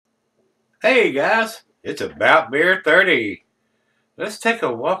Hey guys, it's About Beer 30. Let's take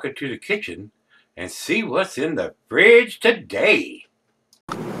a walk into the kitchen and see what's in the fridge today.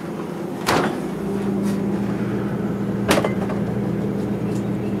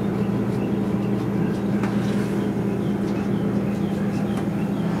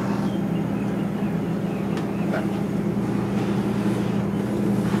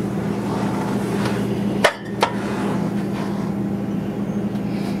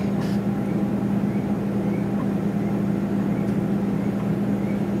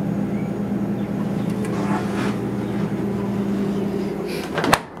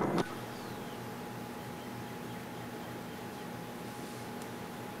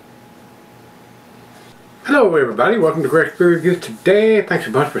 Hello everybody, welcome to Gregsbeerreviews. Today, thanks a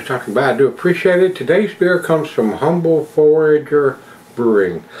bunch for stopping by, I do appreciate it. Today's beer comes from humble Forager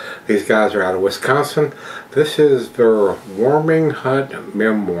Brewing. These guys are out of Wisconsin. This is their Warming Hut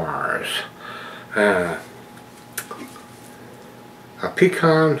Memoirs. A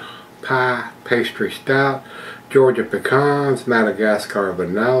pecan pie pastry stout, Georgia pecans, Madagascar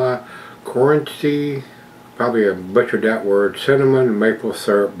vanilla, Corinthi, probably I butchered that word, cinnamon, maple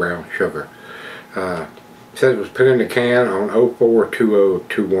syrup, brown sugar. It says it was put in the can on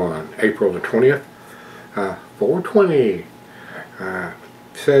 04/20/21, April the 20th. 420.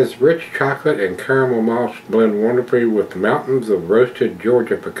 Says rich chocolate and caramel malts blend wonderfully with mountains of roasted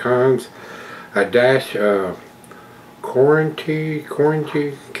Georgia pecans. A dash of Corinthi,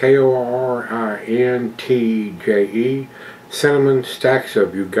 K-O-R-I-N-T-J-E, cinnamon, stacks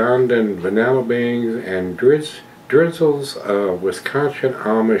of Ugandan vanilla beans, and drizzles of Wisconsin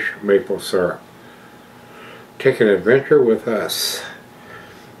Amish maple syrup. Take an adventure with us.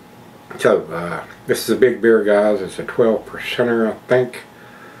 So, this is a big beer, guys. It's a 12%er, I think.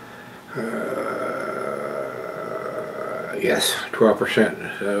 Yes, 12%.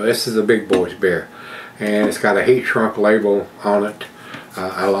 So this is a big boy's beer. And it's got a heat shrunk label on it.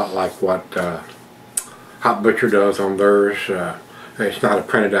 A lot like what Hot Butcher does on theirs. It's not a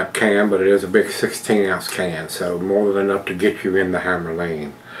printed up can, but it is a big 16-ounce can. So more than enough to get you in the hammer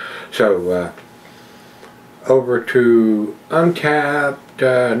lane. So, over to Untapped,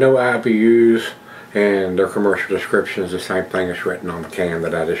 no IBUs, and their commercial description is the same thing as written on the can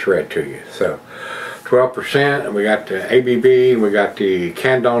that I just read to you. So 12%, and we got the ABV, and we got the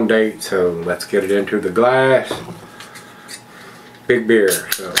canned on date, so let's get it into the glass. Big beer,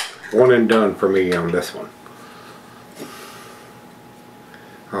 so one and done for me on this one.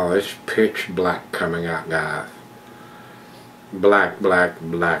 Oh, it's pitch black coming out, guys. Black, black,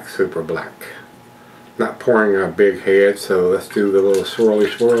 black, super black. Not pouring a big head, so let's do the little swirly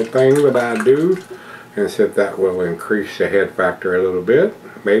swirl thing that I do and see if that will increase the head factor a little bit.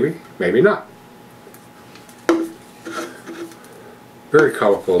 Maybe, maybe not. Very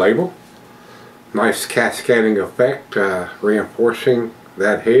colorful label. Nice cascading effect, reinforcing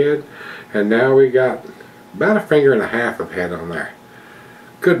that head. And now we got about a finger and a half of head on there.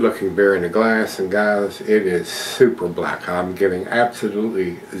 Good looking beer in the glass, and guys, it is super black. I'm getting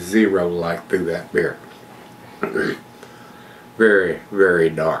absolutely zero light through that beer. Very, very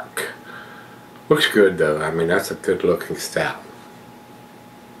dark. Looks good though. I mean, that's a good looking stout.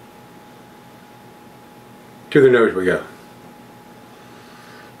 To the nose we go.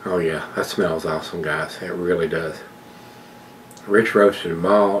 Oh yeah, that smells awesome, guys. It really does. Rich roasted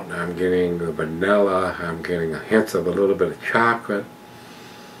malt. I'm getting the vanilla. I'm getting hints of a little bit of chocolate.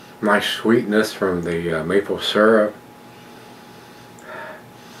 Nice sweetness from the maple syrup.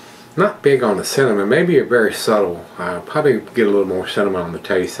 Not big on the cinnamon, maybe a very subtle. I'll probably get a little more cinnamon on the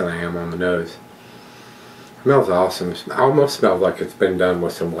taste than I am on the nose. Smells awesome. It almost smells like it's been done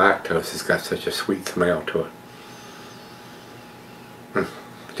with some lactose. It's got such a sweet smell to it.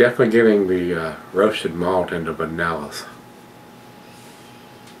 Definitely getting the roasted malt into vanillas.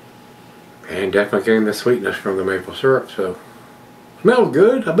 And definitely getting the sweetness from the maple syrup, so smells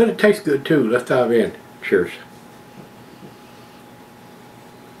good. I bet it tastes good too. Let's dive in. Cheers.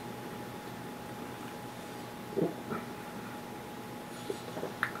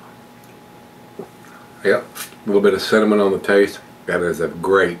 Yep, a little bit of cinnamon on the taste. That is a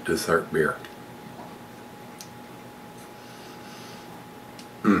great dessert beer.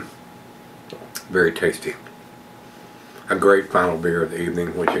 Very tasty. A great final beer of the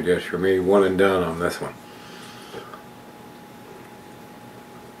evening, which it is for me. One and done on this one.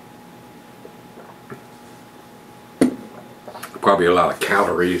 Probably a lot of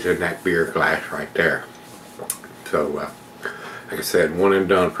calories in that beer glass right there. So, like I said, one and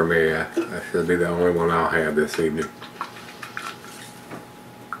done for me. That should be the only one I'll have this evening.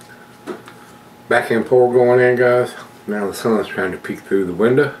 Backhand pour going in, guys. Now the sun's trying to peek through the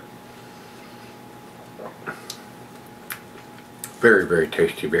window. Very, very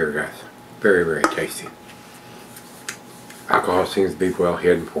tasty beer, guys. Very, very tasty. Alcohol seems to be well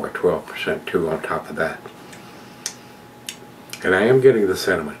hidden for a 12% too on top of that. And I am getting the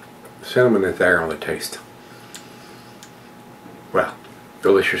cinnamon. The cinnamon is there on the taste. Well,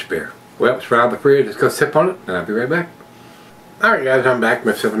 delicious beer. Well, it's right out of the fridge. Let's go sip on it, and I'll be right back. Alright guys, I'm back.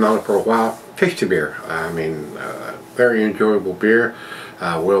 Been sipping on it for a while. Tasty beer. I mean, very enjoyable beer.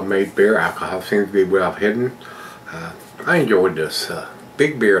 Well-made beer. Alcohol seems to be well hidden. I enjoyed this.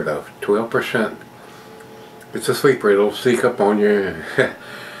 Big beer though, 12%. It's a sleeper. It'll sneak up on you,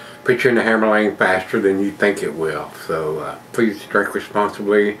 put you in the hammer lane faster than you think it will. So please drink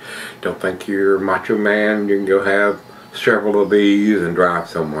responsibly. Don't think you're a macho man. You can go have several of these and drive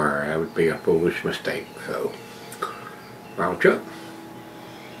somewhere. That would be a foolish mistake. So, I'll chug.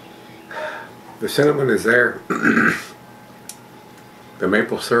 The cinnamon is there. The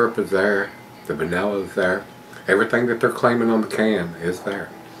maple syrup is there. The vanilla is there. Everything that they're claiming on the can is there.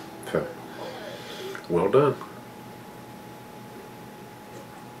 So, well done.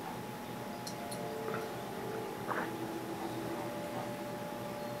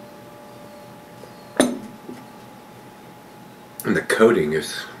 And the coating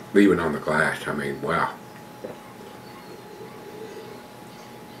is leaving on the glass. I mean, wow.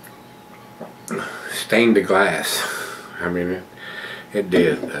 Stained the glass. I mean, it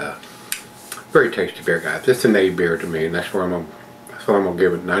did. Very tasty beer, guys. It's an A beer to me, and that's what I'm gonna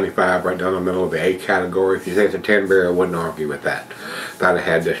give it. 95, right down the middle of the A category. If you say it's a 10 beer, I wouldn't argue with that. If I'd have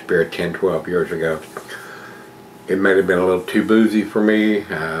had this beer 10, 12 years ago, it might have been a little too boozy for me,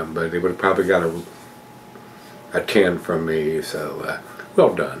 but it would have probably got a 10 from me. So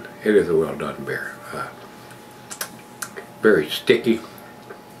well done. It is a well done beer. Very sticky,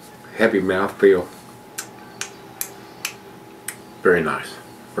 heavy mouthfeel. Very nice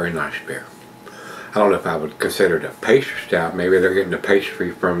beer. I don't know if I would consider it a pastry stout. Maybe they're getting the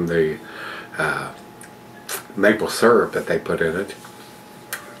pastry from the maple syrup that they put in it.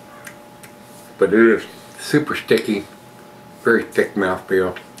 But it is super sticky, very thick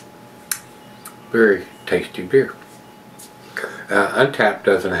mouthfeel, very tasty beer. Untapped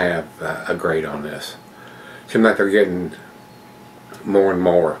doesn't have a grade on this. Seems like they're getting more and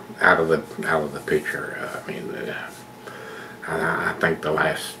more out of the picture. I mean, I think the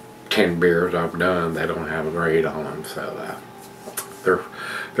last 10 beers I've done, they don't have a grade on them, so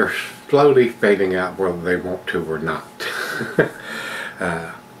they're slowly fading out whether they want to or not.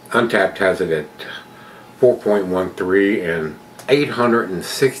 Untapped has it at 4.13, and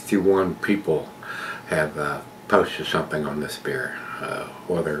 861 people have posted something on this beer,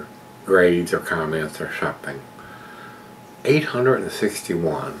 whether grades or comments or something.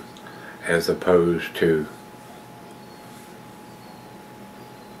 861 as opposed to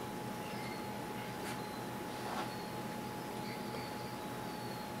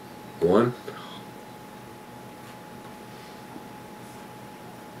one.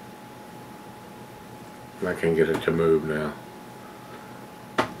 I can get it to move now.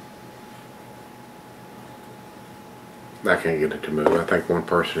 I can't get it to move. I think one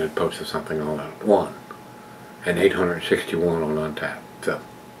person had posted something on it. One. And 861 on Untapped. So,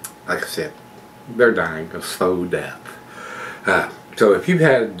 like I said, they're dying a slow death. So if you've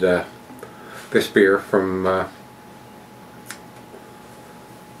had this beer from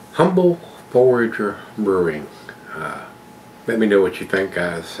Humble Forager Brewing, let me know what you think,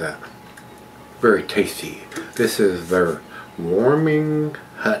 guys. Very tasty. This is their Warming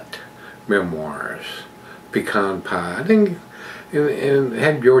Hut Memoirs pecan pie. I think it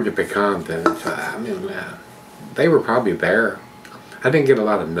had Georgia pecans in it. So, I mean, they were probably there. I didn't get a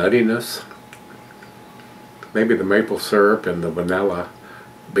lot of nuttiness. Maybe the maple syrup and the vanilla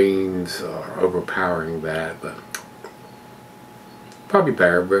beans are overpowering that, but probably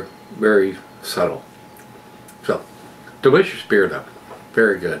there, but very subtle. So, delicious beer though.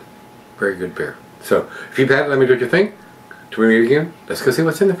 Very good. Very good beer. So, if you've had it, let me know what you think. Till we meet again, let's go see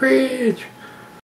what's in the fridge.